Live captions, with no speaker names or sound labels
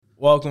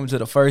Welcome to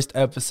the first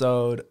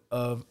episode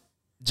of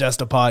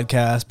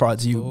JustAPodcast, brought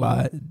to you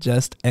by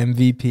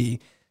JustMVP.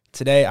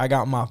 Today, I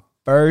got my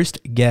first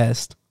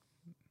guest,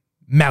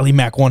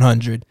 MaliMac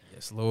 100.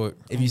 Yes, Lord.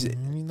 If you say,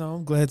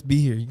 I'm glad to be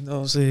here. You know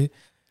what I'm saying?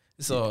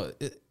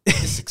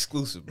 It's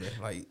exclusive, man.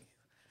 Like,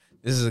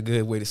 this is a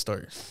good way to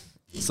start.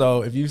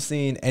 So, if you've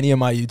seen any of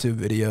my YouTube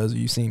videos or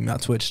you've seen my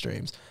Twitch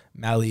streams,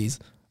 Mali's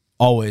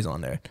always on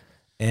there.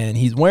 And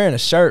he's wearing a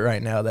shirt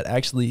right now that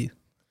actually,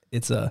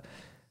 it's a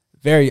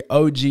very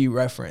OG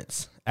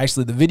reference.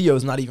 Actually, the video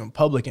is not even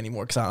public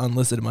anymore because I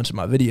unlisted a bunch of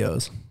my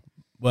videos.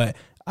 But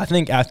I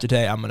think after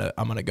today, I'm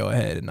gonna go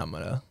ahead and I'm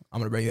gonna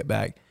bring it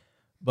back.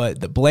 But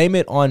the Blame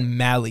It on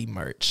Mali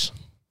merch.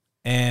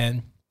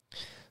 And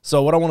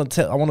so what I want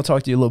to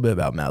talk to you a little bit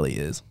about Mali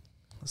is,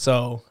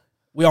 so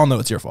we all know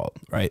it's your fault,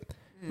 right?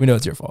 We know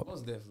it's your fault.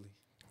 Most definitely.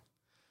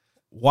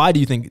 Why do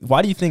you think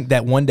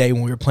that one day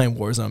when we were playing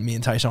Warzone, me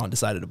and Tyshawn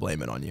decided to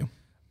blame it on you?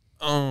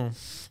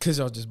 Cause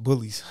y'all just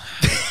bullies.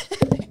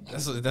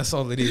 That's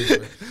all it is,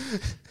 bro.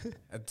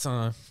 At the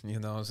time, you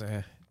know what I'm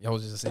saying? Y'all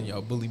was just in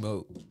y'all bully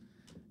mode.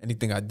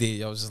 Anything I did,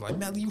 y'all was just like,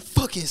 Mali, you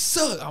fucking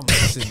suck. I'm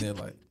just sitting there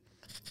like,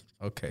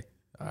 okay,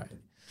 all right.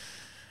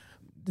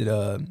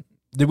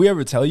 Did we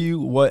ever tell you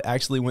what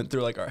actually went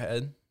through like our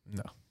head?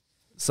 No.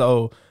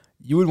 So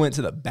you went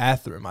to the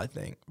bathroom, I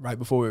think, right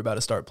before we were about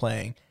to start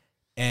playing.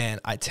 And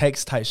I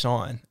text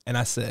Tyshawn and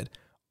I said,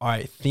 all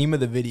right, theme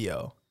of the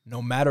video,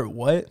 no matter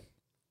what,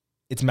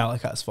 it's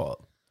Malachi's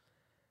fault.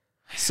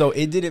 So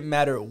it didn't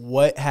matter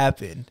what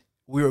happened,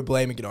 we were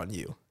blaming it on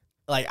you.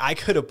 Like, I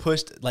could have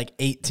pushed like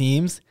 8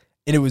 teams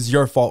and it was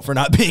your fault for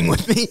not being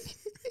with me.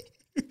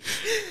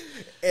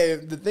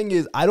 And the thing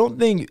is, I don't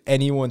think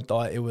anyone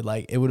thought it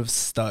would have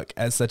stuck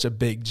as such a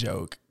big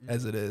joke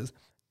as it is.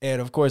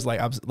 And of course,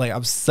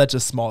 I'm such a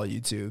small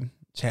YouTube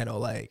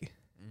channel,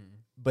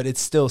 but it's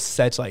still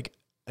such like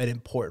an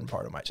important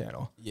part of my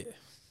channel. Yeah,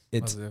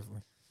 it's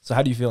definitely. So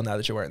how do you feel now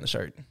that you're wearing the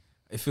shirt?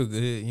 It feel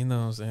good, you know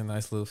what I'm saying?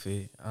 Nice little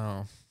fit.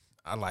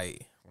 I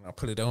like when I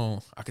put it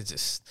on, I could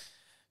just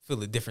feel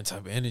a different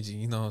type of energy,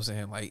 you know what I'm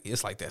saying? Like,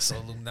 it's like that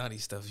Soul Illuminati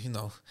stuff, you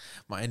know.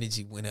 My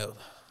energy went up.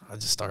 I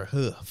just started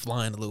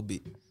flying a little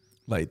bit.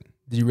 Like,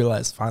 did you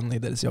realize finally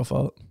that it's your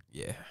fault?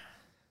 Yeah.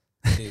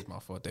 It is my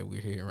fault that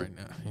we're here right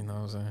now, you know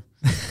what I'm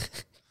saying?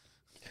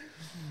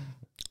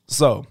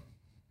 So,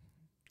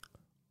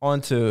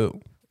 on to,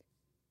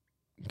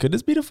 could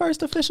this be the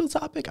first official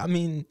topic? I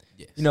mean,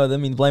 yes.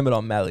 Blame It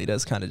on Mali.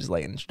 That's kind of just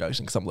like an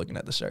introduction because I'm looking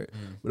at the shirt.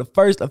 But the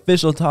first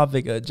official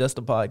topic of Just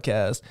a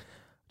Podcast,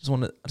 I just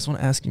want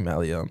to ask you,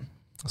 Mali.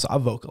 So I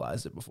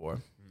vocalized it before.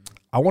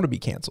 I want to be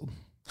canceled.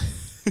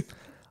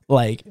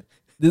 Like,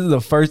 this is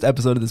the first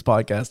episode of this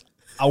podcast.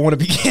 I want to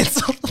be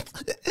canceled.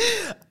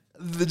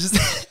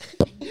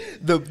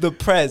 The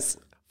press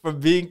for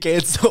being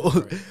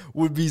canceled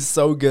would be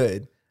so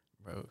good,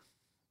 bro.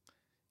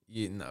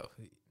 You know,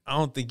 I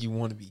don't think you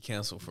want to be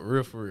canceled for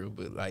real,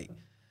 but like,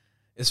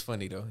 it's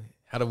funny though.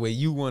 How the way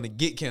you want to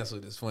get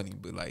canceled is funny,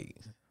 but like,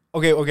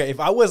 okay. If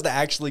I was to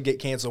actually get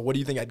canceled, what do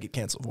you think I'd get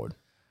canceled for?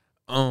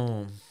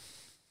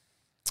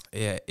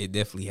 Yeah, it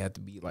definitely had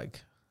to be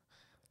like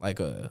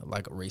a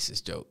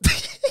racist joke.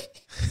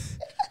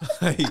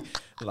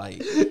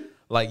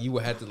 like you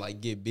would have to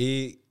like get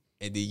big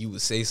and then you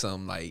would say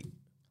something like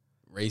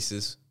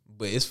racist,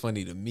 but it's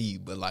funny to me,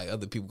 but like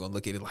other people gonna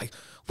look at it like,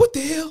 what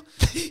the hell?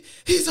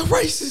 He's a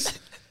racist.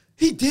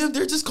 He damn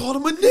near just called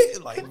him a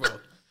nigga. Like, bro.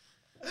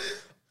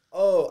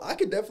 Oh, I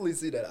could definitely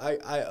see that. I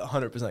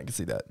 100% can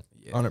see that.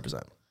 Yeah.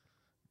 100%.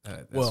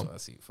 That's what I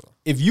see it for.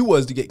 If you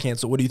was to get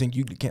canceled, what do you think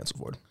you'd get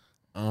canceled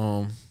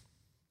for?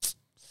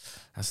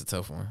 That's a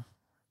tough one.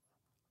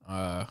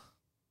 I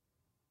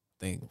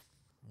think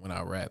when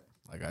I rap,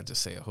 like I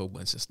just say a whole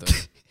bunch of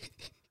stuff.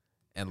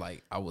 And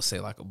like I would say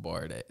like a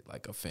bar that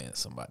like offends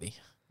somebody.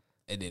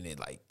 And then it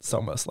like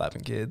something about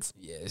slapping kids.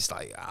 Yeah, it's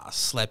like I'll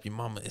slap your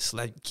mama and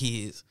slap your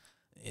kids.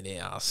 And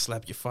then I'll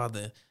slap your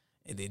father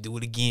and then do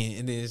it again.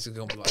 And then it's just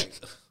gonna be like,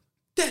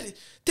 that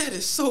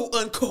is so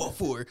uncalled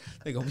for.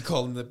 They're gonna be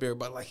calling up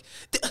everybody like,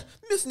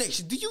 Miss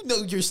Nation, do you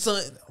know your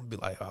son? I'll be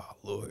like, oh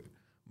Lord.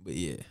 But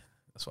yeah,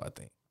 that's what I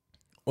think.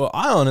 Well,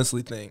 I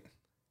honestly think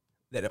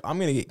that if I'm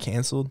gonna get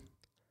canceled,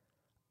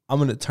 I'm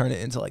gonna turn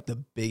it into like the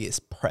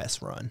biggest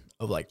press run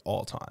of like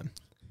all time.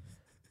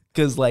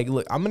 Cause like,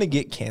 look, I'm gonna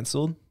get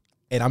canceled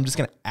and I'm just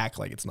gonna act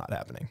like it's not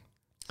happening.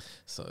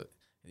 So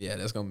yeah,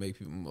 that's gonna make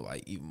people more,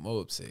 like even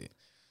more upset.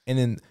 And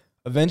then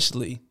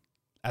eventually,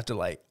 after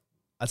like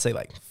I'd say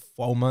like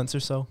 4 months or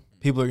so,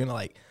 people are gonna be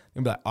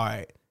like, all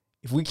right,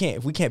 if we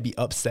can't be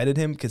upset at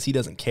him because he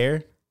doesn't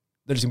care,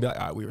 they're just gonna be like,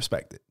 all right, we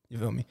respect it. You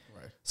feel me?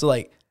 Right. So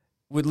like,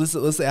 let's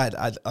say I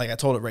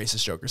told a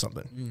racist joke or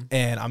something,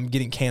 and I'm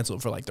getting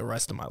canceled for like the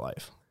rest of my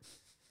life.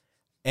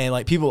 And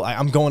like people,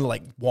 I'm going to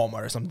like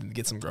Walmart or something to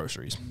get some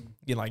groceries,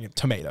 get like a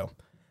tomato.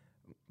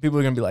 People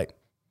are gonna be like,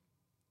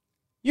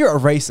 "You're a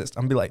racist."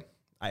 I'm gonna be like,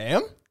 "I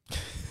am,"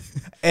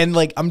 and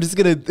like I'm just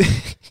gonna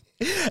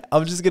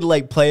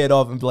like play it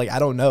off and be like, "I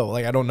don't know,"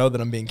 like I don't know that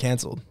I'm being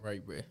canceled,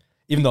 right, bro?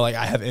 Even though like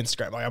I have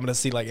Instagram, like I'm gonna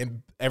see like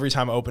every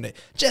time I open it,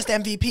 just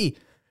MVP.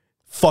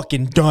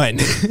 fucking done.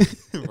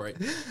 Right.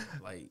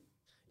 Like,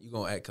 you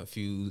going to act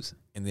confused,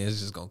 and then it's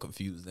just going to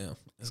confuse them.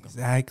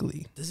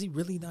 Exactly. Does he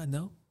really not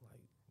know?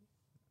 Like,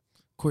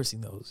 of course he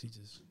knows. He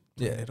just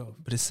it off.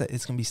 But it's going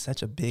to be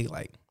such a big,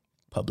 like,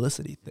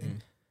 publicity thing.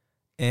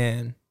 Mm-hmm.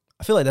 And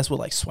I feel like that's what,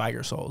 like,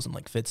 Swagger Souls and,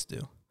 like, Fitz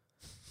do.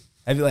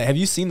 Have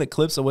you seen the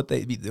clips of what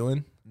they be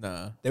doing?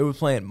 Nah. They were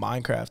playing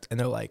Minecraft, and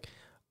they're like,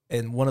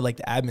 and one of, like,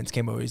 the admins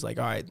came over. He's like,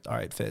 all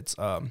right, Fitz.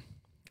 Or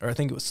I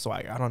think it was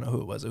Swagger. I don't know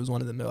who it was. It was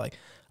one of them. They're like,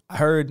 I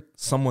heard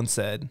someone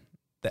said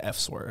the F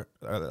slur,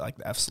 or like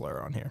the F slur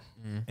on here.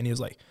 Mm. And he was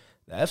like,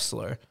 the F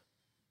slur?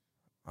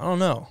 I don't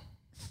know.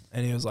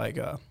 And he was like,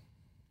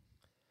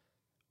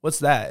 what's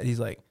that? And he's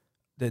like,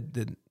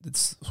 did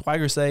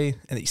Swagger say?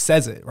 And he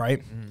says it,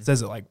 right?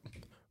 Says it like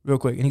real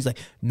quick. And he's like,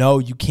 no,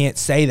 you can't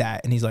say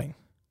that. And he's like,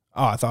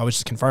 oh, I thought I was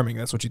just confirming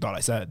that's what you thought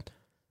I said.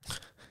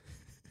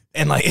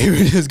 And like, it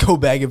would just go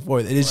back and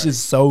forth. And it's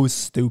just so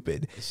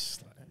stupid. It's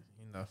just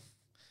like,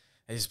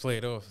 they just play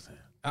it off.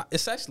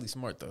 It's actually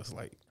smart though. It's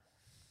like,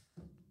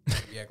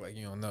 you act like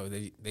you don't know.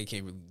 They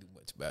can't really do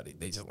much about it.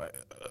 They just like,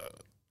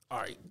 all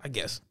right, I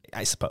guess.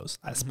 I suppose.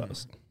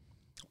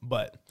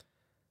 But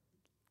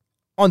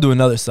on to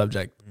another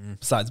subject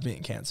besides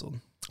being canceled.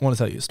 I want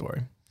to tell you a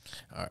story.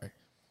 All right.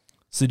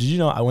 So did you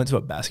know I went to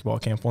a basketball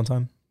camp one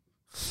time?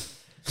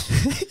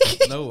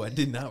 No, I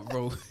did not,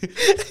 bro.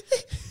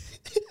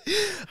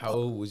 How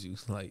old was you?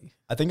 Like,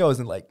 I think I was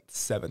in like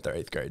 7th or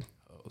 8th grade.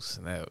 oh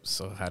snap!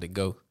 So how'd it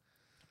go?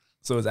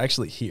 So it was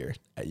actually here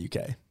at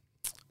UK.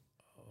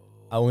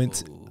 I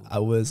was in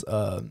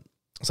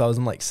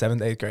like 7th,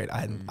 8th grade.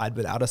 I'd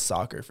been out of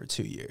soccer for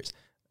 2 years,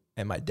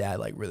 and my dad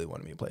like really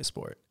wanted me to play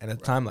sport. And at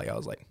the time, like I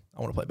was like,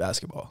 I want to play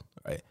basketball,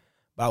 right?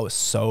 But I was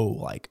so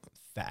like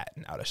fat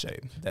and out of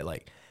shape that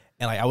like,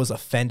 and like I was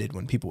offended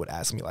when people would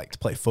ask me like to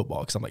play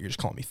football because I'm like, you're just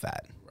calling me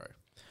fat, Right.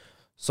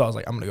 So I was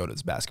like, I'm gonna go to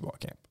this basketball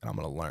camp and I'm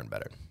gonna learn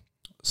better.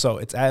 So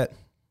it's at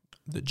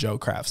the Joe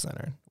Craft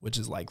Center, which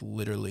is like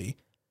literally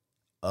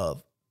a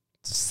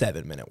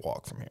 7-minute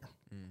walk from here.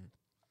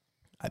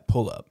 I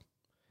pull up.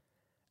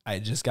 I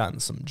had just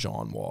gotten some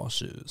John Wall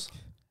shoes,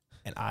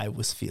 and I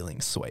was feeling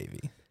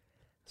swavy.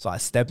 So I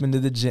step into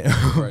the gym,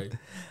 Right.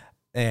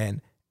 and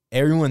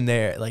everyone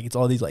there, like it's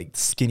all these like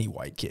skinny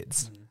white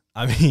kids.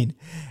 I mean,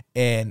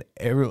 and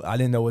I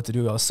didn't know what to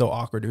do. I was so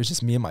awkward. It was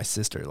just me and my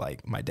sister.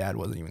 Like my dad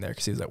wasn't even there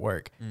because he was at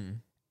work, and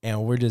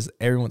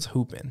everyone's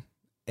hooping,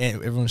 and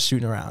everyone's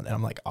shooting around, and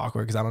I'm like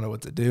awkward because I don't know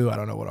what to do. I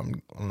don't know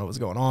what's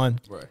going on.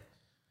 Right.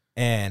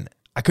 And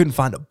I couldn't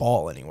find a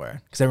ball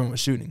anywhere because everyone was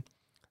shooting.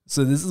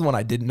 So this is when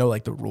I didn't know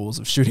like the rules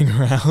of shooting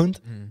around.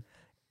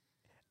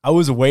 I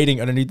was waiting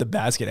underneath the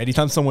basket.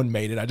 Anytime someone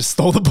made it, I just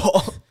stole the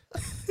ball.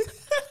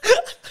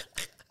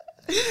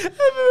 It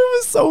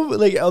was so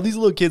like all these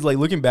little kids like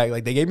looking back,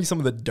 like they gave me some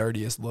of the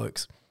dirtiest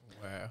looks.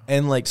 Wow.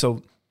 And like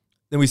so,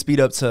 then we speed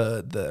up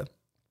to the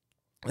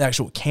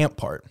actual camp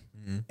part,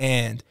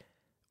 and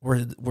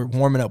we're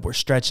warming up, we're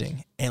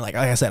stretching, and like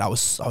I said, I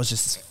was just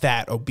this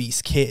fat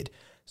obese kid,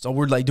 so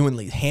we're like doing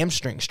like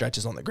hamstring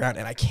stretches on the ground,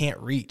 and I can't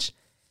reach.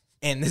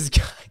 And this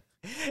guy,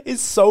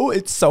 it's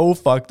so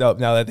fucked up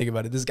now that I think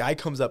about it. This guy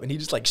comes up and he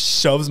just like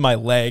shoves my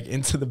leg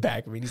into the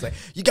back of me. And he's like,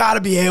 you got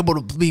to be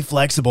able to be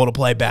flexible to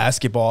play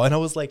basketball. And I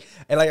was like,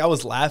 I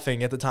was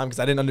laughing at the time because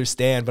I didn't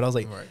understand, but I was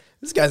like,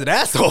 this guy's an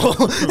asshole.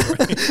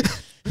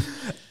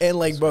 And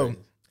like, bro,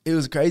 it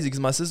was crazy because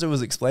my sister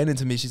was explaining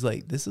to me, she's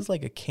like, this is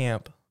like a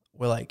camp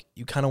where like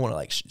you kind of want to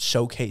like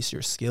showcase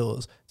your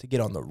skills to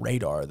get on the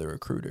radar of the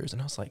recruiters.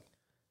 And I was like,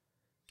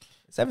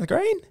 7th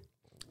grade?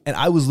 And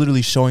I was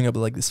literally showing up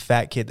like this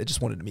fat kid that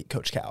just wanted to meet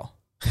Coach Cal.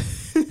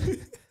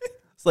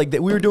 It's like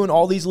that we were doing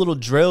all these little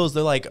drills.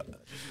 They're like,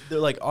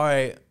 all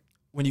right,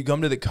 when you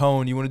come to the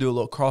cone, you want to do a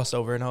little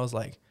crossover. And I was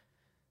like,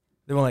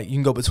 they were like, you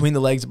can go between the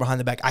legs or behind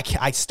the back.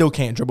 I still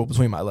can't dribble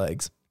between my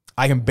legs.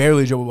 I can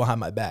barely dribble behind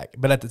my back.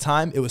 But at the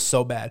time, it was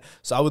so bad.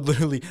 So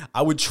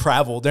I would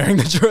travel during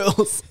the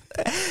drills.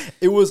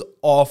 It was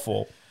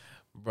awful.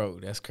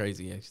 Bro, that's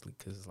crazy actually,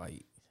 because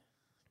like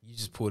you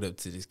just pulled up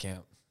to this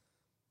camp.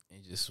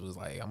 It just was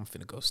like, I'm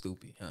finna go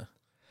stupid, huh?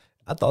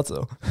 I thought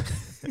so.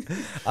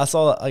 I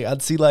saw like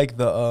I'd see like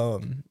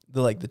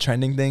the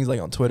trending things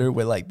like on Twitter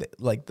where like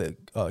the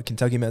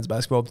Kentucky men's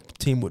basketball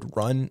team would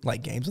run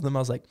like games with them. I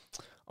was like,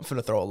 I'm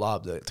finna throw a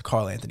lob to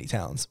Karl Anthony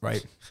Towns,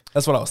 right?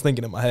 That's what I was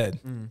thinking in my head.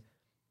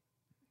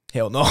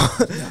 Hell no.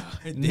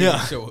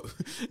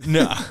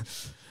 Nah.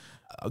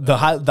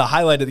 The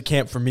highlight of the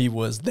camp for me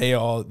was they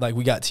all like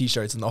we got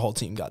T-shirts and the whole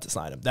team got to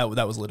sign them.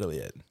 That was literally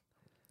it.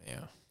 Yeah.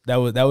 That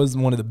was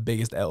one of the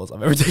biggest L's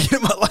I've ever taken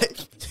in my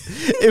life.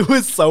 It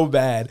was so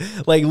bad.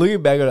 Like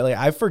looking back at it, like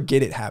I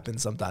forget it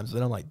happens sometimes,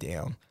 but I'm like,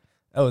 damn,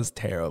 that was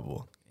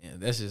terrible. Yeah,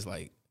 that's just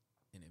like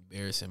an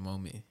embarrassing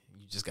moment.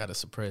 You just gotta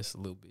suppress a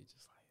little bit.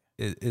 Just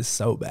like it's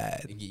so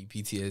bad. It get you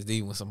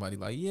PTSD when somebody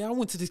like, yeah, I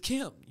went to this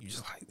camp. You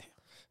just like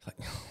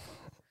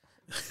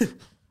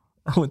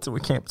I went to a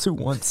camp too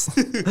once.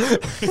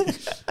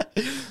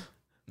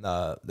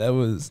 Nah, that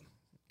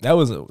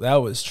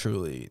was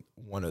truly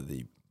one of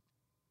the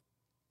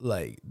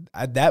like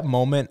at that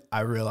moment,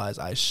 I realized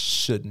I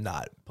should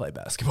not play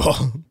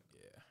basketball.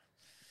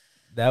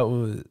 That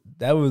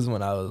was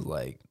when I was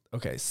like,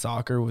 okay,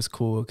 soccer was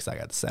cool because I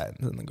got sat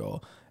in the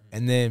goal,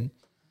 and then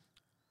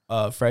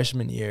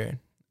freshman year,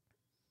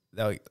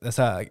 that's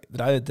how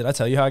did I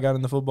tell you how I got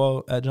into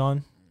football at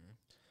John?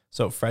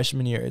 So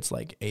freshman year, it's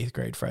like 8th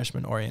grade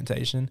freshman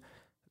orientation.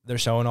 They're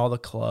showing all the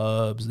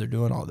clubs, they're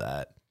doing all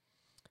that,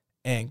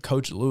 and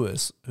Coach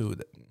Lewis, who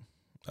the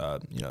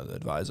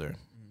advisor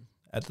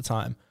at the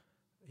time,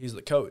 he's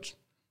the coach.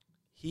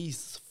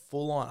 He's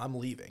full on. I'm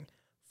leaving.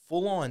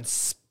 Full on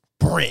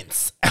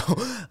sprints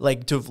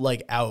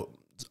out.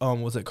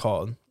 What's it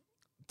called?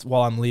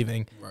 While I'm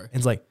leaving, right. And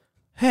it's like,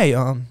 hey,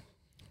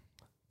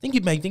 think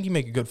you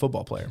make a good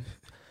football player.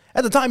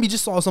 At the time, he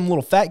just saw some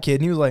little fat kid,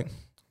 and he was like,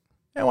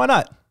 hey, why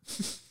not?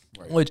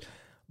 Right.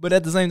 But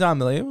at the same time,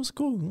 like, it was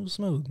cool, it was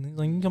smooth. And he's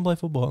like, you can play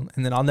football.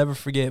 And then I'll never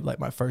forget, like,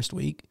 my first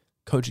week,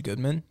 Coach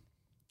Goodman,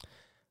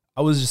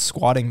 I was just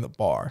squatting the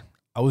bar.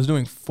 I was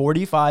doing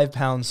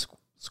 45-pound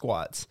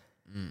squats.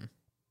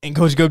 And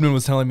Coach Goodman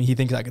was telling me he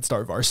thinks I could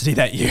start varsity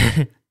that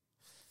year.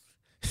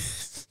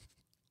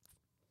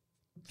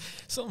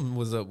 Something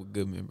was up with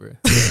Goodman, bro.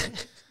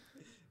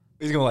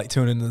 He's gonna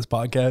tune into this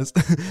podcast.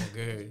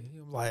 Okay,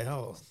 I'm like,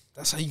 oh,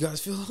 that's how you guys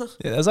feel?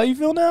 Yeah, that's how you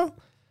feel now.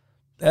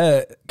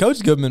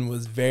 Coach Goodman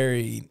was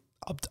very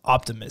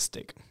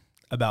optimistic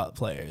about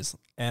players,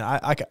 and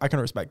I can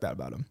respect that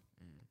about him.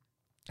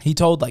 He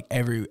told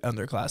every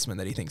underclassman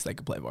that he thinks they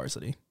could play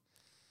varsity.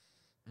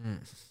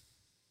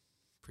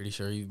 Pretty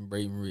sure even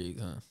Brayden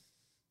Riggs, huh?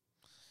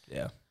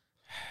 Yeah.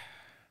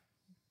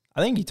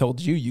 I think he told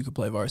you could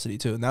play varsity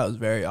too, and that was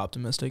very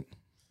optimistic.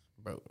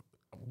 Bro,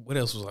 what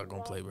else was I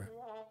gonna play, bro?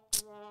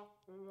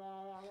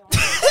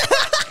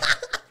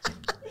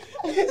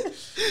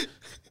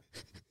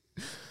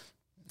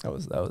 That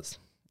was an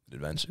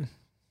adventure.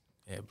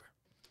 Yeah, bro.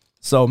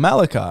 So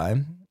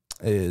Malachi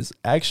is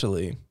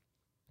actually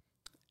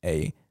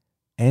a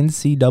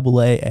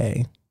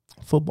NCAA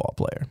football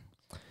player.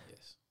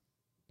 Yes.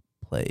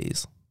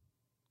 Plays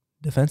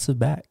defensive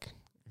back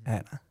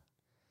at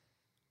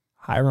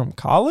Hiram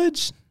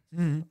College,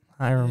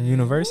 Hiram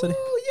University.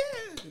 Oh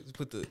yeah, let's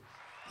put the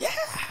yeah.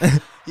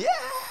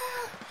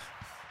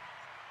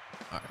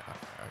 All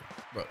right,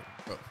 bro.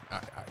 All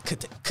right.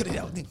 Cut it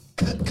out, nigga.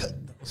 Cut.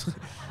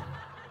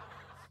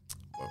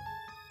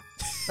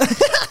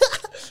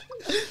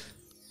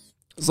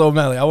 So,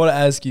 Melly, I want to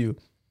ask you.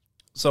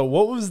 So,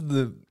 what was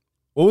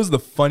the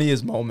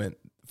funniest moment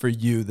for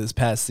you this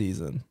past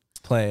season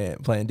playing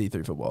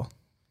D3 football?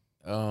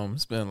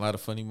 It's been a lot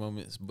of funny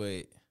moments,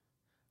 but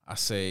I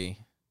say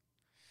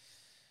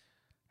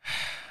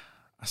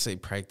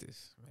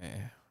practice,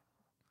 man.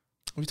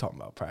 We talking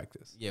about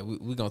practice. Yeah,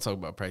 we gonna talk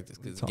about practice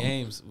because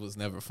games was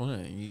never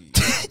fun.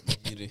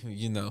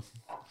 You know.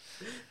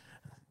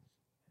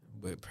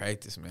 But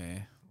practice,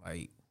 man,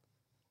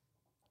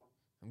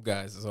 them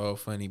guys is all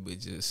funny, but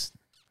just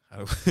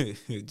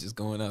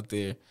going out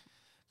there,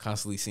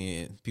 constantly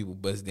seeing people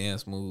bust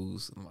dance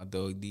moves. My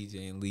dog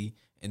DJ and Lee,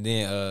 and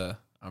then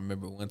I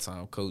remember one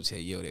time Coach had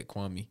yelled at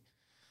Kwame.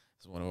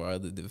 It's one of our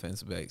other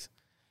defensive backs.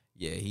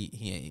 Yeah,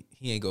 he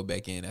ain't go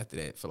back in after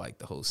that for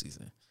the whole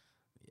season.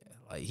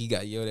 Yeah, he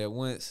got yelled at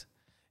once.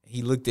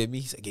 He looked at me.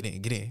 He said, "Get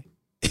in."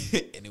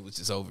 And it was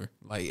just over.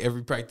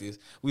 Every practice,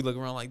 we look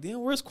around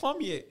damn, where's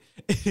Kwame at?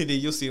 And then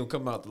you'll see him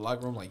come out the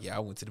locker room yeah, I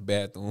went to the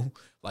bathroom.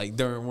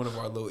 During one of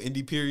our little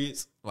indie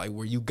periods,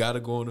 where you got to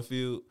go on the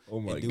field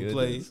and do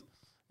plays.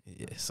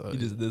 Yeah, so he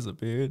just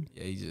disappeared.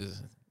 Yeah, he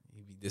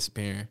be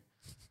disappearing.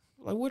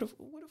 Where the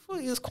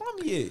fuck is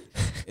Kwame at?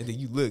 And then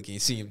you look and you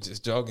see him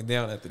just jogging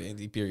down after the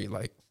indie period.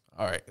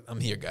 All right, I'm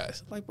here,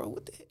 guys. Bro,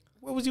 what the heck?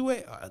 Where was you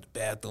at? The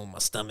bathroom, my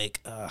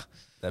stomach.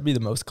 That'd be the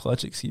most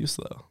clutch excuse,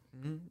 though.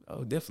 Mm-hmm.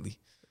 Oh, definitely.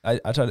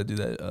 I tried to do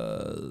that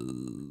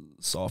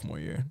sophomore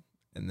year,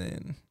 and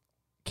then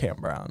Cam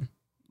Brown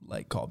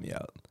called me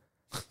out.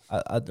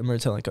 I remember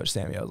telling Coach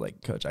Sammy, I was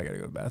like, Coach, I gotta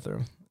go to the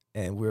bathroom,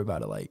 and we were about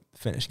to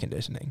finish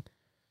conditioning,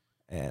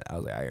 and I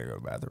was like, I gotta go to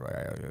the bathroom,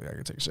 I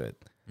gotta take a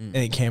shit, and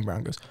then Cam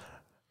Brown goes,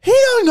 he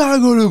doesn't gotta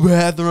go to the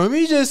bathroom,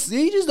 he just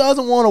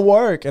doesn't want to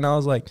work, and I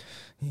was like,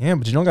 yeah,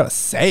 but you don't gotta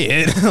say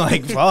it,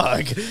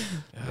 fuck,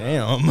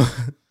 damn.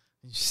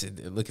 You sit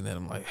there looking at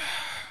him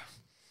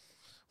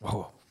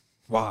whoa,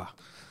 why?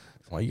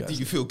 Why you guys? Do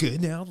you feel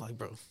good now?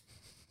 Bro.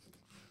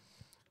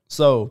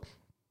 So,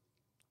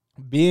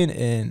 being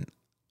in,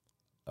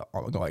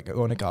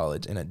 going to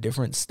college in a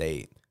different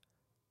state,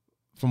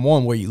 from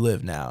one, where you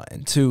live now,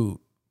 and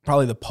two,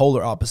 probably the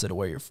polar opposite of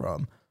where you're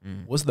from,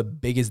 what's the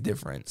biggest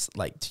difference,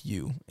 to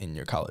you in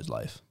your college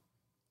life?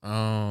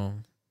 I'd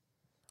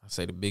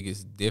say the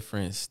biggest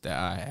difference that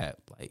I had,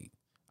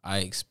 I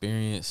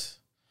experienced,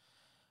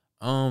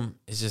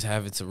 is just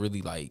having to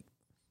really,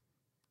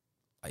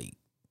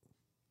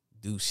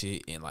 do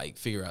shit and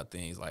figure out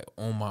things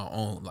on my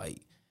own.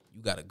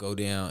 You gotta go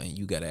down and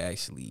you gotta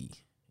actually,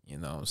 you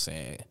know what I'm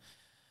saying,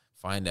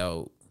 find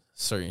out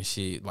certain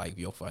shit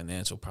your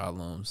financial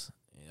problems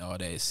and all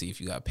that, see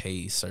if you got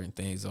paid certain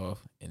things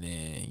off, and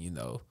then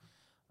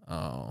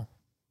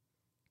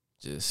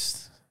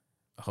just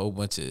a whole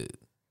bunch of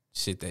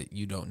shit that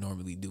you don't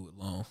normally do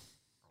alone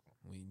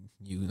when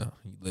you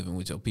living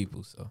with your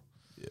people. So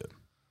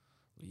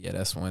yeah,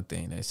 that's one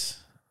thing that's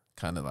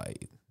kind of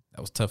like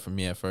that was tough for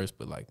me at first,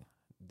 but like a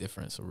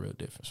real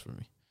difference for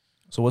me.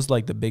 So what's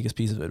like the biggest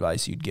piece of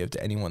advice you'd give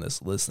to anyone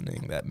that's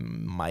listening that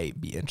might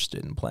be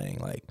interested in playing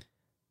like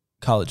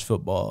college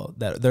football,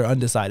 that they're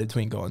undecided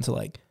between going to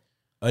like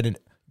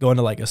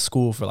a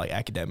school for like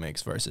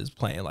academics versus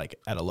playing like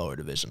at a lower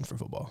division for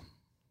football?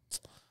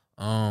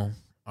 I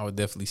would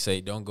definitely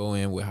say don't go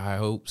in with high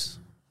hopes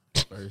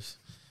first.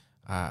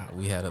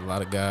 We had a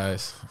lot of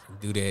guys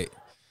do that,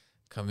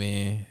 come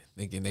in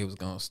thinking they was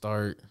going to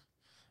start,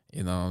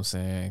 you know what I'm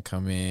saying,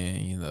 come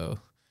in, you know,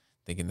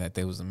 thinking that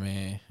they was a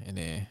man, and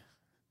then,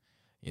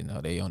 you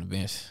know, they on the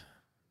bench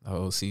the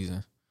whole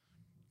season,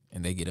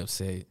 and they get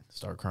upset,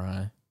 start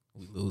crying,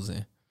 we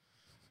losing.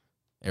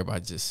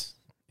 Everybody just,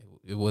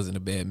 it wasn't a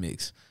bad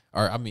mix.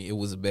 Or, I mean, it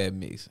was a bad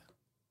mix,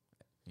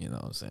 you know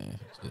what I'm saying,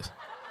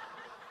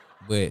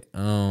 but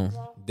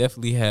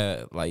definitely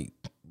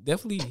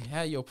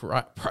had your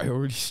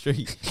priorities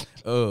straight.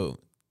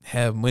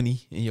 Have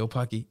money in your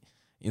pocket,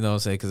 you know what I'm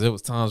saying? Because there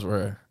was times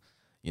where,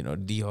 you know,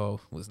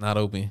 D-Hall was not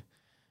open,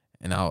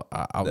 and I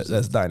was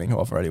that's dining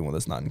hall for anyone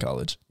that's not in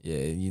college. Yeah,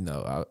 you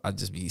know, I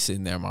just be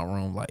sitting there in my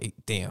room like,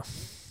 damn,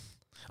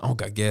 I don't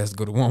got gas to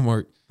go to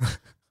Walmart,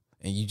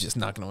 and you just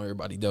knocking on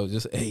everybody's door,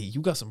 just, hey,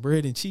 you got some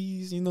bread and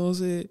cheese, you know what I'm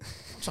saying?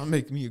 I'm trying to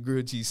make me a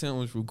grilled cheese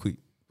sandwich real quick.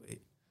 But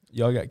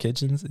y'all got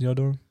kitchens in your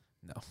dorm?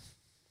 No.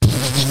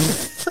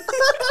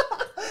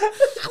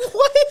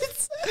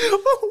 What?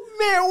 Oh,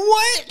 man,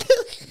 what?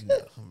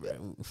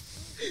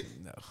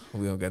 No,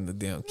 we don't got no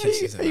damn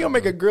kitchens. You gonna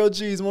make a grilled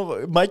cheese,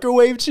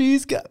 microwave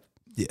cheese?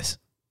 Yes.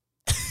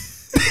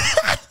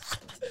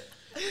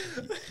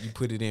 You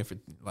put it in for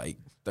like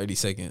 30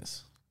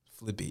 seconds,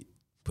 flip it,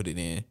 put it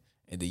in,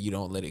 and then you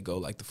don't let it go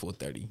like the full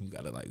 30. You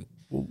gotta like.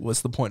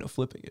 What's the point of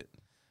flipping it?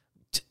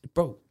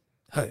 Bro,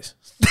 hush.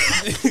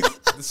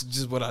 This is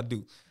just what I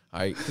do. All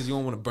right, because you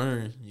don't want to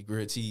burn your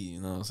grilled cheese,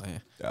 you know what I'm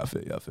saying? Yeah, I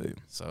feel you.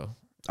 So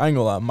I ain't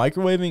gonna lie,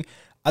 microwaving,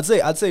 I'd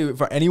say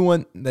for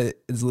anyone that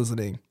is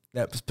listening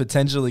that's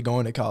potentially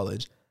going to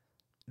college,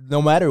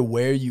 no matter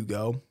where you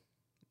go,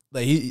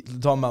 like he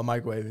talking about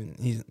microwaving,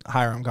 he's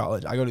higher in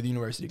college. I go to the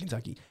University of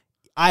Kentucky.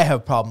 I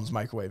have problems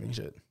microwaving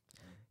shit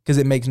because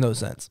it makes no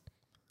sense.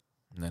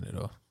 None at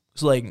all.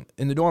 So like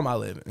in the dorm I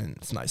live in,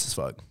 it's nice as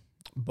fuck,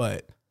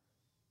 but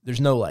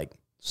there's no like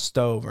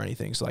stove or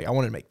anything. So like I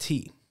wanted to make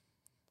tea.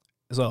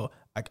 So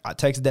I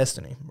text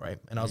Destiny, right?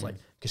 And I was like,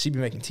 because she'd be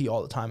making tea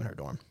all the time in her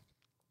dorm.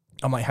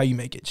 I'm like, how you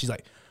make it? She's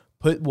like,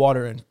 put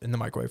water in the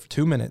microwave for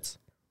 2 minutes,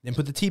 then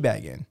put the tea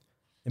bag in,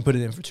 and put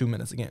it in for 2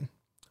 minutes again.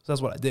 So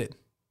that's what I did.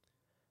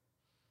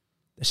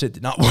 That shit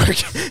did not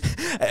work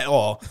at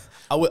all.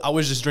 I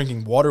was just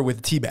drinking water with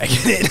a tea bag in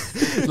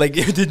it. Like,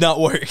 it did not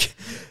work.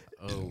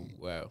 Oh,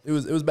 wow. It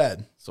was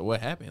bad. So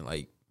what happened?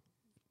 Like,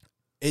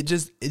 it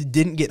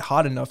didn't get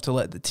hot enough to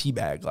let the tea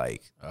bag,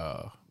 like,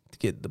 to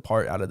get the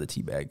part out of the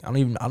tea bag. I don't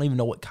even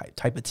know what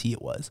type of tea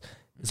it was.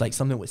 It's like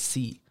something with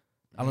C.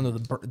 I don't know.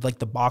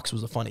 The box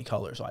was a funny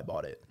color, so I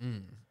bought it.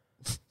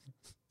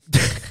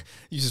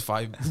 You just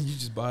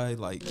buy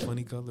like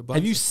funny color boxes?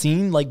 Have you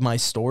seen like my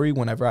story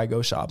whenever I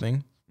go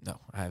shopping? No,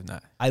 I have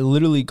not. I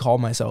literally call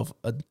myself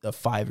a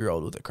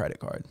 5-year-old with a credit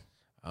card.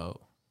 Oh,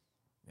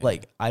 yeah.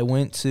 Like I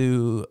went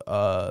to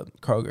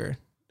Kroger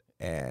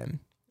and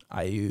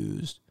I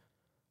used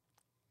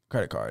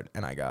credit card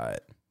and I got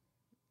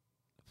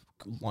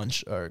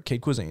lunch or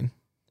kid cuisine,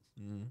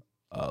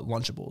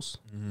 Lunchables,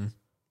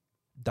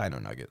 Dino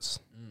Nuggets,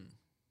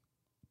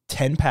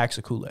 10 packs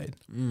of Kool-Aid,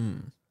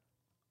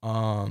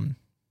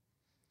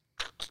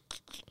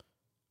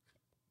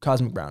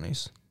 Cosmic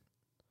Brownies,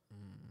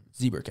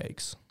 Zebra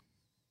Cakes,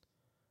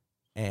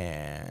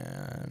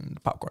 and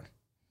popcorn.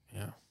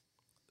 Yeah.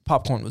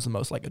 Popcorn was the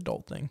most like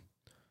adult thing.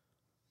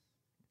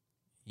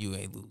 You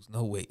ain't lose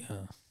no weight,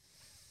 huh?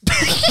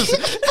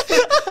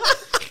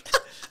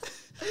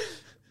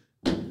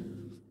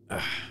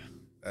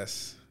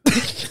 That's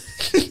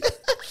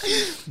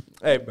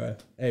Hey, bro.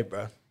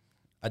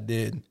 I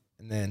did.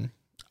 And then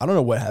I don't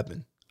know what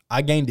happened.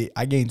 I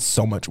gained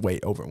so much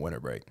weight over winter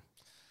break.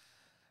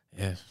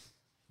 Yeah.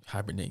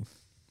 Hibernating.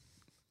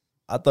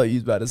 I thought you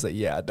was about to say,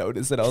 yeah, I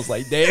noticed it. I was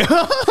like, damn.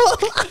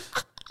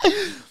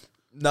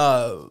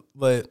 No,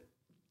 but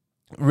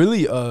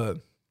really, I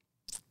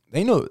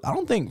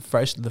don't think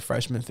the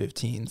freshman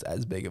 15's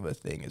as big of a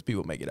thing as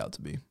people make it out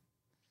to be.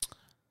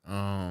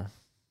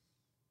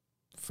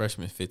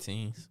 Freshman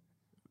 15s.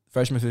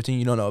 Freshman 15,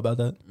 you don't know about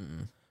that?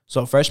 Mm-mm.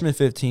 So freshman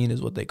 15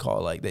 is what they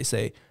call, like, they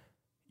say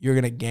you're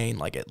going to gain,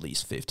 like, at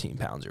least 15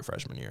 pounds your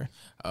freshman year.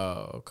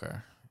 Oh, okay.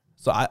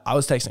 So I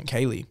was texting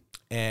Kaylee,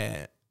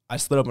 and I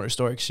slid up on her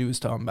story because she was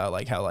talking about,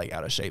 like, how, like,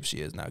 out of shape she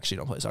is now because she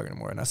don't play soccer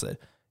anymore. And I said,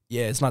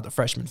 yeah, it's not the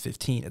freshman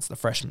 15, it's the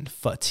freshman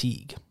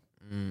fatigue.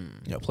 You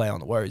know, play on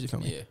the words, you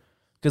feel me? Yeah.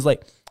 Because,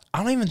 like,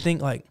 I don't even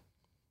think, like,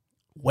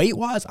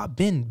 weight-wise, I've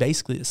been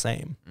basically the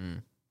same.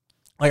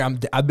 Like,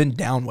 I've been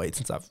down weight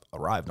since I've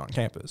arrived on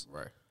campus.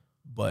 Right.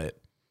 But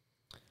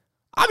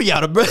I'd be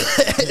out of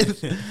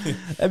breath.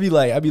 I'd be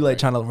like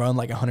trying to run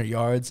like 100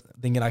 yards,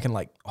 thinking I can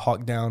like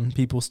hawk down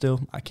people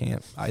still. I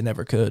can't. I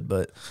never could,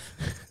 but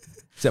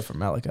except for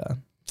Malachi.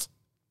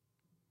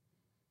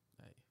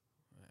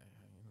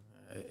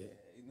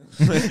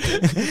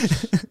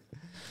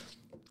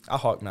 I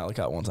hawked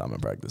Malachi one time in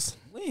practice.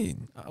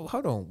 When?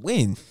 Hold on.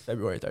 When?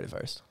 February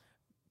 31st.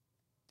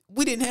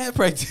 We didn't have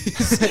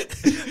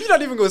practice. You're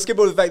not even going to skip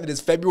over the fact that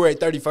it's February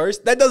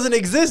 31st? That doesn't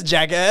exist,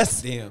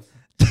 jackass. Damn.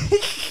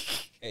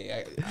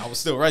 Hey, I was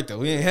still right, though.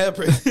 We didn't have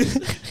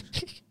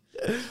practice.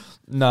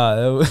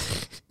 Nah.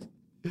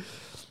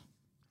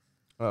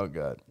 Oh,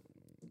 God.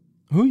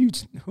 Who are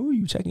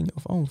you checking your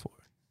phone for?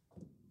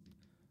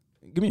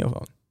 Give me your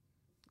phone.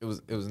 It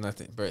was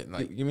nothing, bro.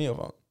 Like, Give me your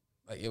phone.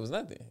 Like, it was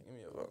nothing. Give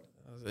me your phone.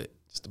 That was it.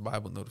 Just the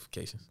Bible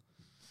notifications.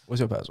 What's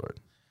your password?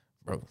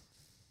 Bro.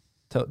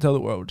 Tell the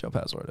world what your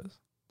password is.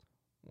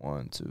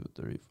 1, 2,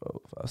 3,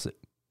 4, 5, 6.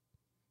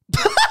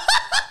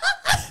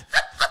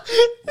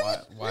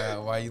 Why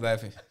are you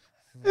laughing?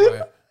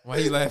 Why are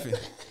you laughing?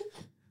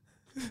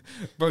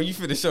 Bro, you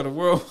finna show the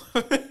world.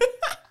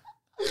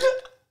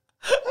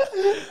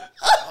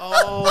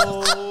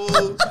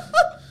 Oh.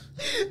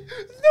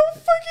 No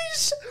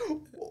fucking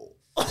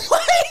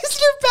Why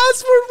is your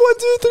password 1,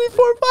 2, 3,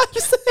 4,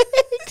 5,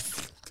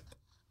 6?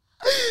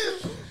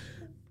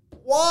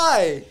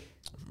 Why?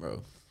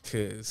 Bro,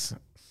 cause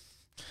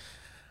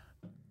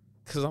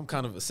I'm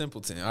kind of a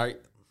simpleton, all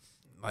right?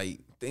 Like,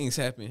 things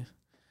happen,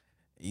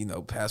 you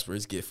know,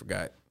 passwords get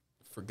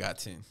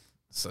forgotten.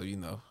 So, you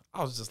know,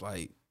 I was just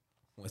like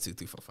 1, 2,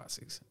 3, 4, 5,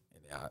 6.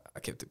 And I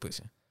kept it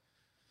pushing.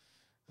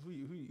 Who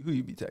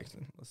you be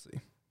texting? Let's see.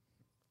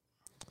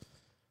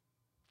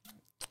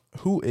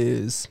 Who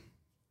is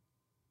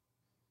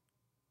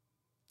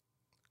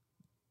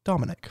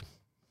Dominic?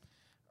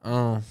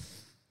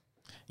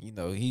 You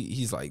know,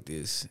 he's like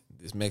this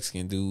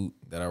Mexican dude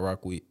that I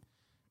rock with.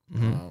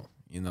 Mm-hmm.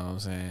 You know what I'm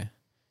saying?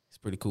 He's a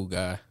pretty cool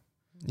guy.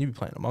 You be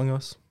playing Among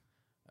Us?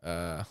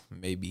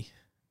 Maybe.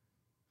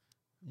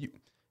 You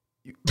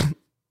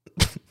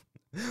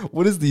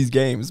What is these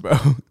games, bro?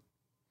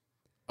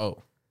 Oh,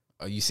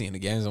 are you seeing the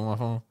games on my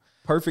phone?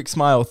 Perfect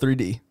Smile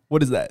 3D.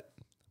 What is that?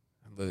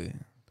 Look,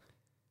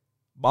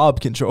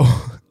 Mob Control.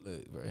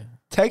 look, bro.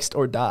 Text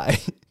or die.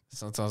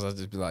 Sometimes I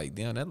just be like,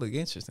 damn, that look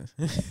interesting.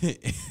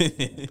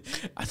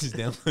 I just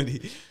download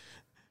it.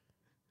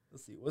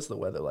 Let's see. What's the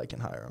weather like in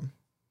Hiram?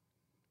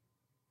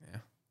 Yeah.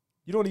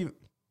 You don't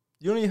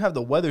even have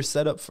the weather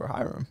set up for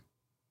Hiram.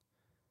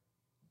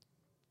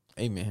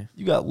 Hey, man.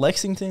 You got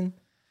Lexington,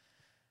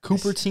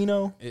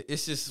 Cupertino.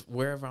 It's just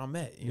wherever I'm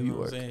at. You know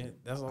what I'm saying?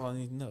 That's all I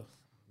need to know.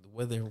 The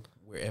weather,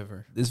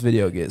 wherever. This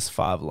video gets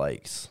 5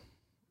 likes.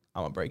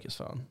 I'm going to break his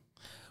phone.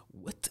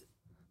 What?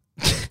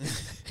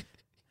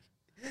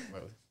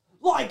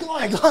 Like.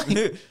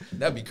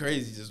 That'd be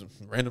crazy. Just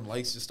random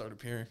likes just start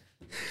appearing.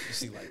 You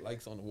see like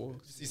likes on the wall.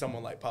 You see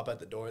someone like pop out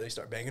the door. They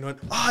start banging on.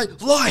 I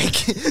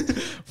like.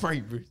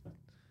 Right, bro.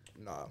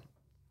 Nah.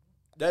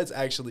 That's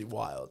actually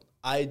wild.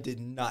 I did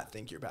not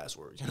think your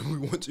password was going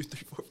to be 1, 2, 3,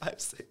 4,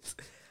 5, 6.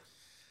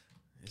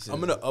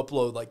 I'm going to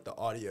upload like the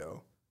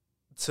audio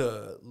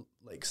to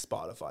like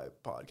Spotify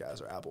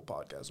podcast or Apple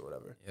podcast or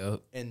whatever.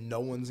 Yep. And no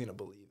one's going to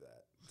believe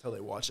that until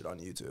they watch it on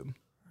YouTube.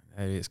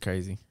 That is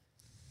crazy.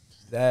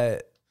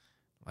 That.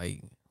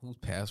 Like, whose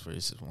password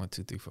is just 1,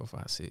 2, 3, 4,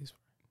 5, 6?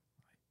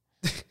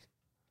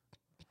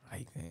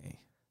 Like, dang.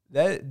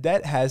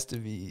 That has to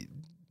be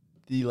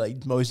the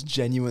like most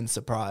genuine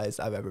surprise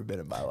I've ever been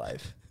in my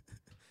life.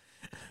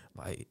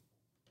 Like,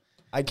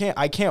 I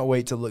can't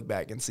wait to look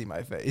back and see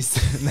my face.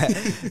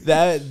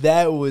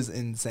 that was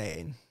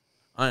insane.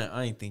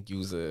 I didn't think you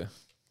was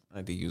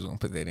gonna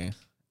put that in.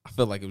 I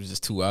felt like it was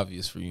just too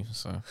obvious for you.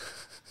 So,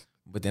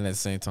 but then at the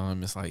same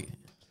time, it's like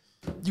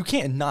you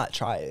can't not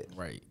try it.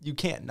 Right. You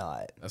can't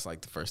not. That's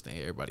like the first thing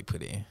everybody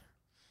put in.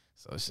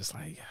 So it's just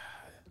like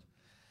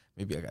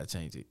maybe I gotta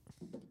change it.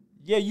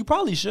 Yeah, you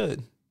probably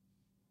should.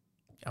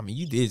 I mean,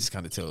 you did just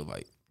kind of tell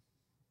like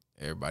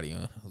everybody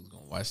who's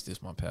gonna watch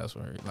this my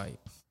password. Like,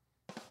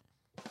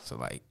 so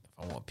like if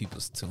I want people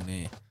to tune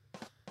in.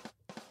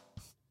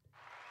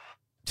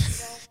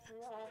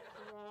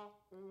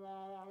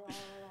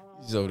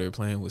 He's over there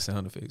playing with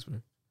sound effects,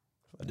 bro.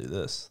 If I do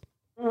this.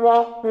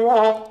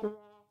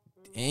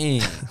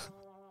 Dang.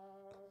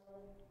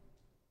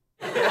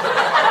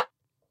 That's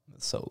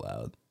so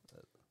loud.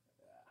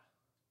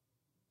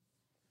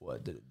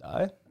 What, did it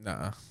die?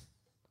 Nah.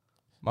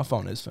 My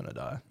phone is finna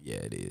die. Yeah,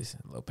 it is.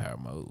 Low power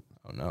mode.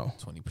 Oh no.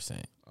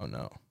 20%. Oh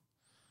no.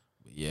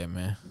 But yeah,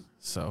 man.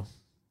 So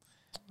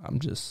I'm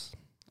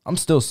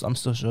still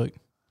shook.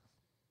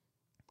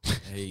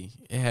 hey,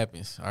 it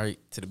happens. All right,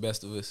 to the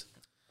best of us.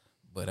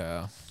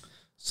 But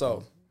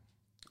so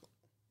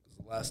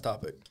last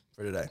topic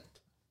for today.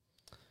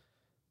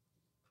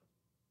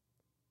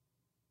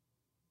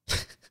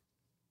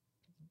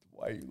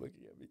 Why are you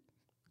looking at me?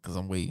 Because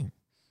I'm waiting.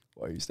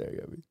 Why are you staring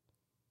at me?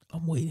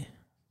 I'm waiting.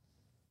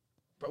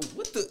 Bro,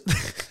 what the?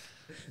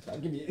 I'll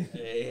give you.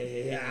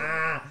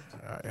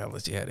 All right, I'll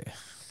let you have it.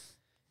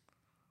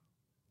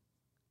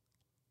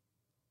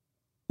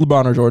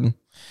 LeBron or Jordan.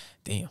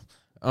 Damn.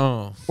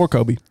 Or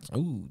Kobe.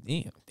 Ooh,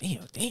 damn.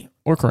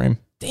 Or Kareem.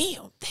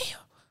 Damn.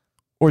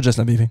 Or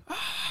JustMVP.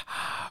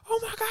 Oh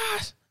my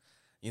gosh.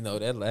 You know,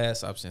 that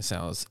last option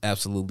sounds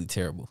absolutely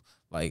terrible.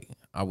 Like,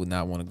 I would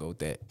not want to go with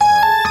that at all.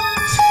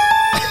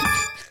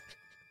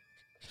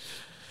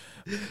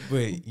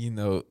 But, you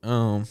know,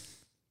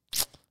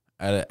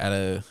 out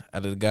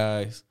of the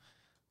guys,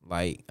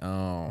 like,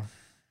 I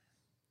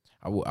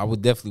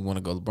would definitely want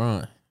to go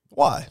LeBron.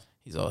 Why?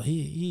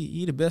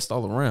 He the best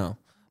all around.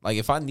 Like,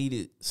 if I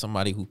needed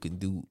somebody who can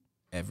do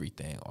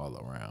everything all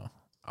around,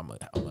 I'm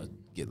gonna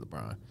get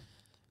LeBron.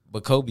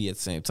 But Kobe at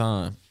the same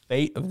time.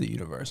 Fate of the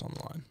universe on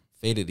the line.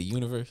 Fate of the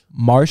universe.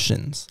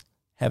 Martians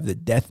have the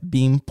death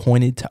beam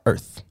pointed to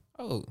Earth.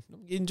 Oh,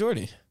 I'm getting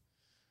Jordan.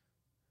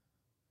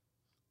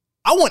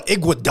 I want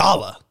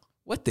Iguodala.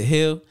 What the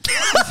hell?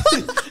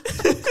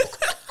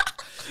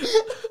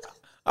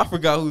 I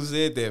forgot who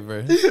said that,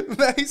 bro.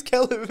 Max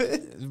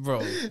Kellerman.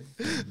 Bro,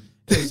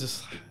 it's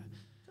just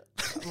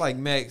like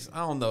Max.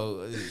 I don't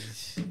know.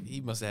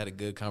 He must have had a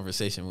good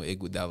conversation with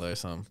Iguodala or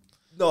something.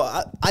 No,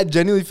 I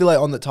genuinely feel like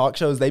on the talk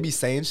shows they be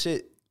saying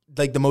shit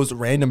like the most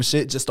random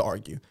shit just to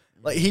argue.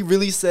 Like he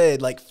really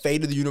said like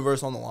fate of the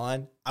universe on the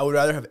line. I would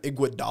rather have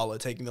Iguodala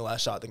taking the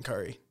last shot than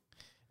Curry.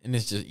 And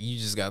it's just you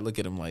just gotta look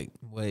at him like,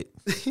 what?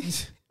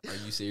 Are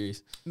you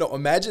serious? No,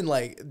 imagine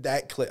like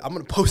that clip. I'm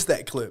gonna post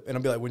that clip and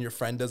I'll be like, when your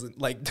friend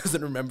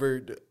doesn't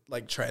remember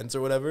like trends or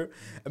whatever.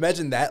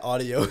 Imagine that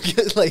audio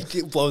like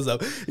it blows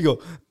up.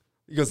 You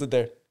go sit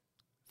there.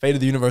 Fate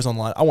of the universe on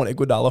the line. I want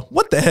Iguodala.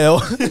 What the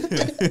hell?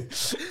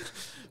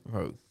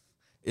 Bro,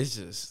 it's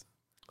just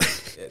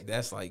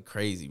that's like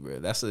crazy, bro.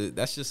 That's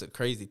just a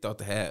crazy thought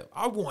to have.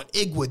 I want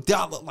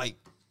Iguodala, like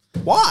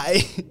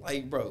why?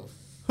 Like, bro,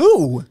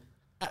 who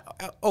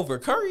over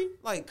Curry?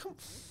 Like, come.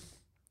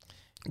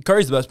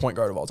 Curry's the best point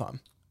guard of all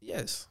time.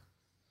 Yes,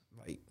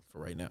 like for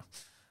right now.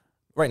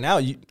 Right now,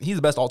 he's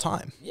the best all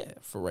time. Yeah,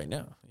 for right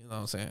now. You know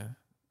what I'm saying?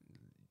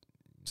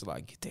 Till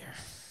I get there.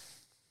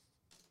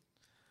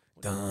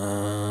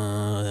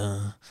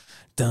 Dun,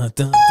 dun, dun,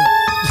 dun.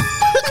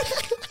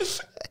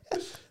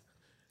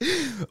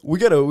 We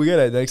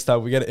gotta next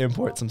time we gotta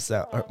import some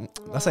sound.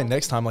 I say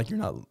next time like you're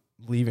not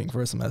leaving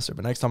for a semester,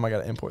 but next time I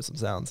gotta import some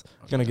sounds.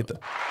 I'm gonna get the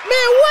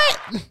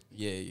man what?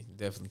 Yeah,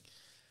 definitely.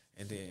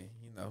 And then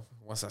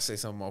once I say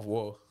something off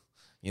wall,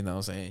 you know what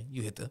I'm saying,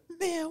 you hit the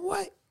man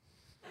what?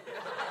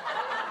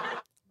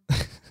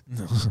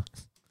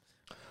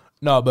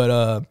 No, but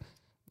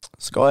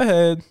let's go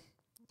ahead,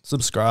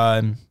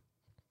 subscribe.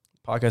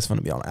 Podcast's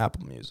gonna be on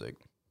Apple Music,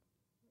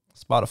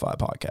 Spotify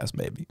podcast,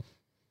 maybe.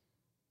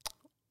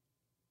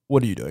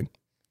 What are you doing?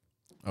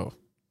 Oh,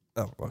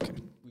 okay.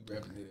 We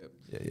wrapping it up.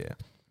 Yeah.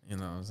 You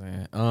know what I'm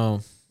saying?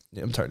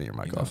 Yeah, I'm turning your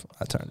mic off.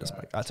 I turned this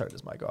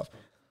mic off.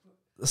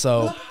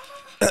 So,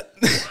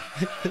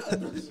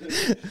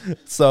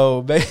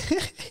 so go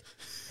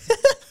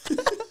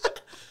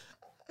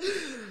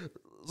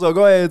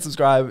ahead and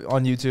subscribe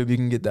on YouTube. You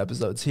can get the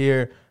episodes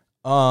here.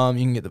 You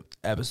can get the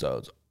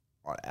episodes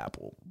on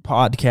Apple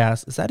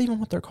Podcasts. Is that even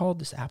what they're called?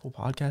 This Apple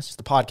Podcast? Just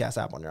the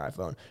podcast app on your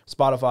iPhone.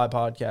 Spotify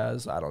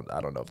Podcasts. I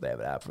don't know if they have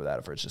an app for that,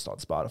 or if it's just on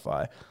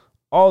Spotify.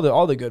 All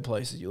the good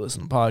places you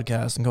listen to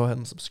podcasts, and go ahead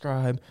and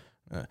subscribe.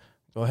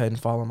 Go ahead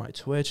and follow my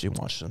Twitch. You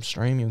can watch some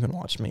stream. You can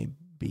watch me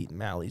beat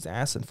Mali's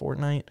ass in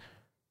Fortnite.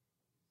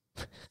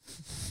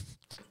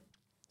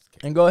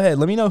 And go ahead.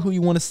 Let me know who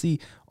you want to see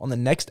on the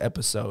next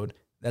episode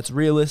that's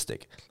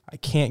realistic. I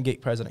can't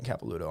get President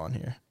Capilouto on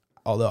here,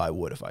 although I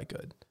would if I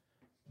could.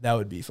 That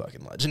would be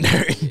fucking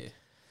legendary. Yeah,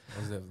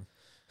 most definitely.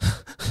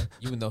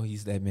 Even though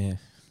he's that man.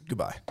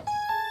 Goodbye.